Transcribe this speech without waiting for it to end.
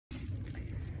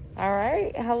All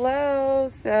right,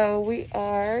 hello. So we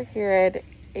are here at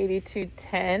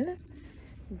 8210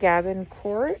 Gabon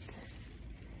Court,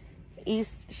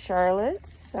 East Charlotte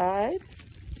side.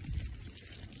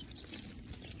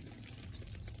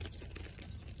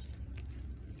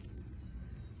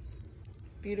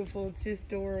 Beautiful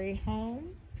two-story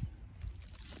home.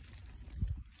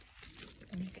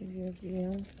 Let me give you a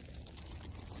view.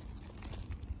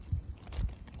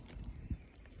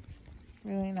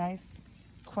 Really nice,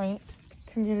 quaint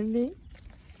community.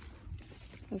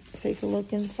 Let's take a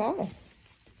look inside.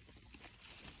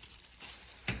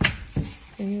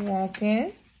 When you walk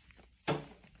in,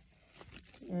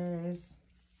 there's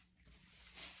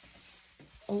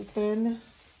open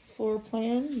floor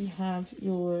plan. You have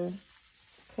your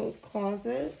coat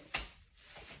closet.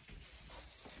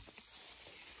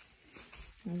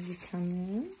 As you come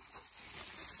in,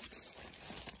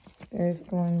 there's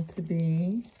going to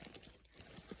be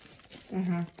a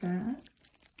half bath.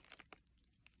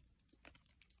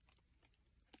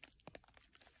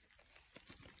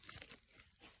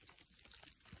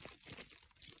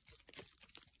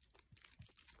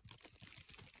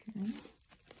 Okay.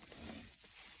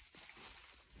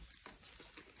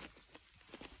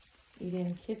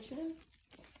 Eat-in kitchen.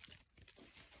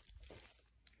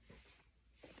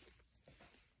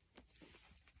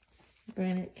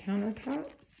 Granite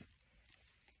countertops.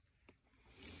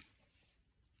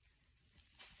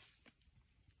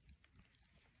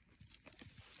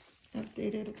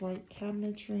 Updated white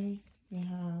cabinetry. We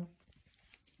have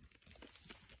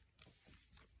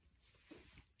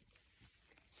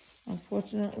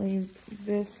unfortunately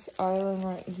this island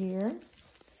right here,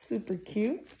 super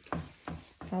cute.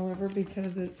 However,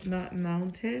 because it's not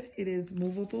mounted, it is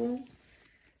movable.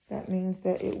 That means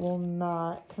that it will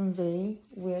not convey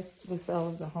with the sale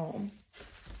of the home.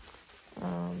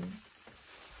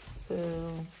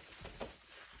 So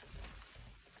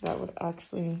that would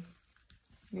actually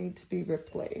need to be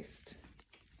replaced.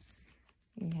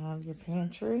 You have your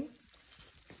pantry.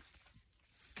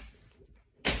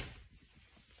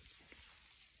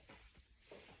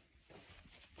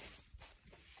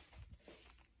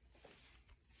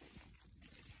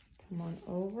 Come on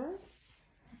over.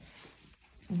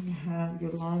 And you have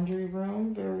your laundry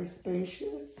room, very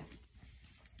spacious.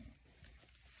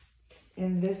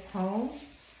 In this home,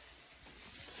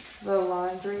 the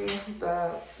laundry,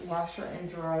 the washer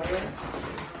and dryer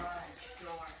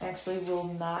actually will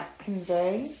not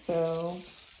convey, so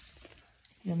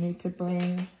you'll need to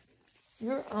bring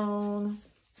your own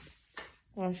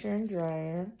washer and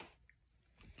dryer.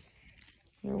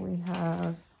 Here we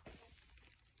have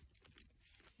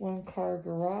one-car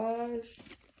garage.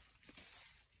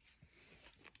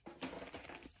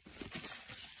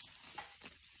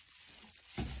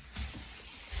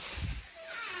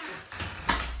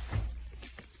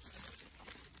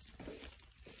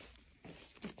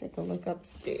 Let's take a look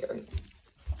upstairs.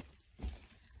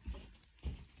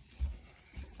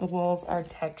 The walls are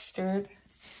textured.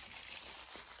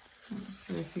 I'm not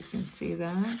sure if you can see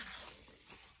that.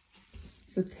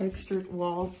 So textured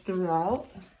walls throughout.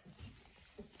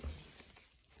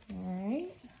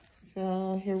 Alright,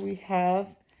 so here we have,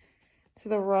 to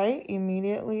the right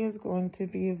immediately is going to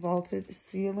be vaulted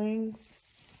ceilings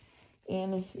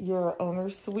in your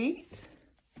owner's suite.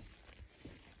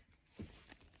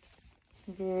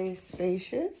 Very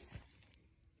spacious.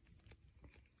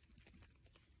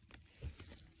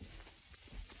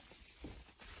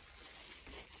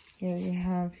 Here you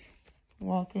have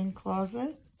walk-in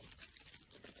closet.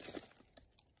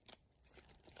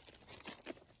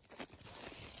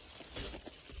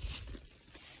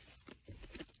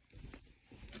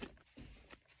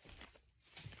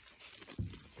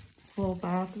 Full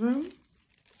bathroom.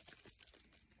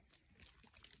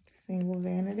 Single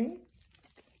vanity.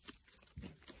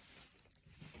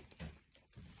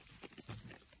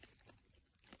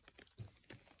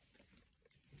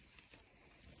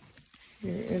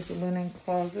 Here is the linen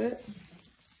closet.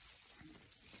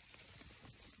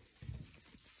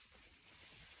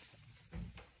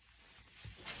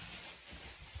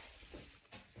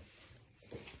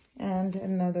 And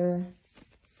another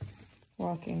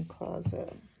walk-in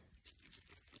closet.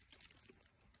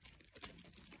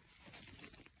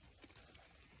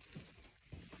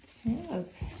 Okay,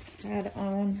 let's head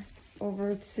on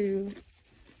over to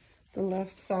the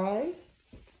left side.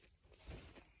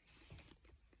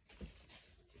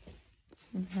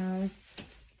 We have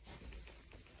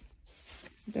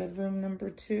bedroom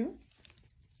number 2.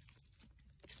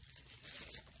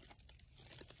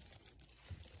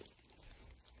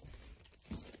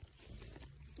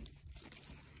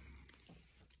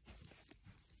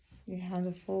 You have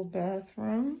the full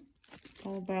bathroom.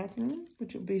 hall bathroom,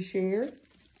 which will be shared.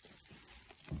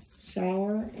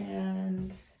 Shower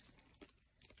and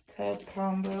tub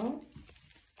combo.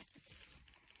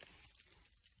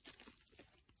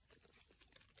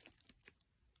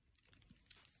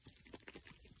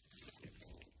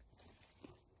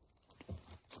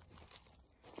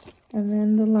 And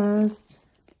then the last,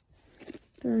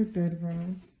 third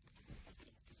bedroom.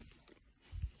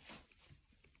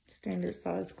 Standard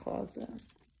size closet.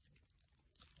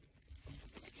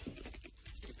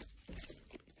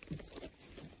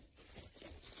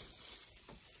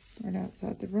 Right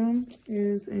outside the room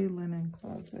is a linen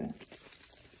closet.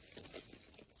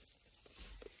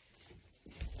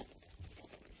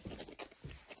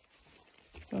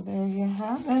 So there you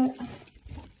have it.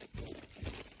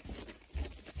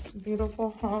 Beautiful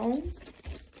home.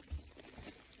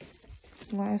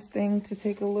 Last thing to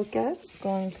take a look at is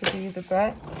going to be the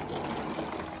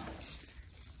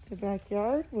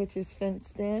backyard, which is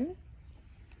fenced in.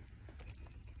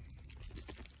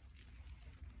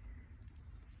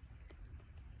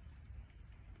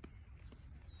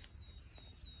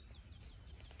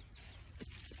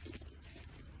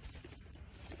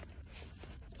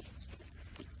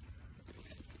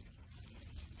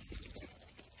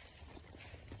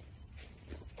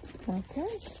 Okay.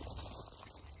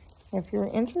 If you're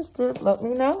interested, let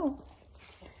me know.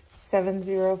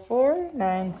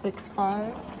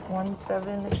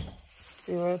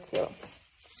 704-965-1702.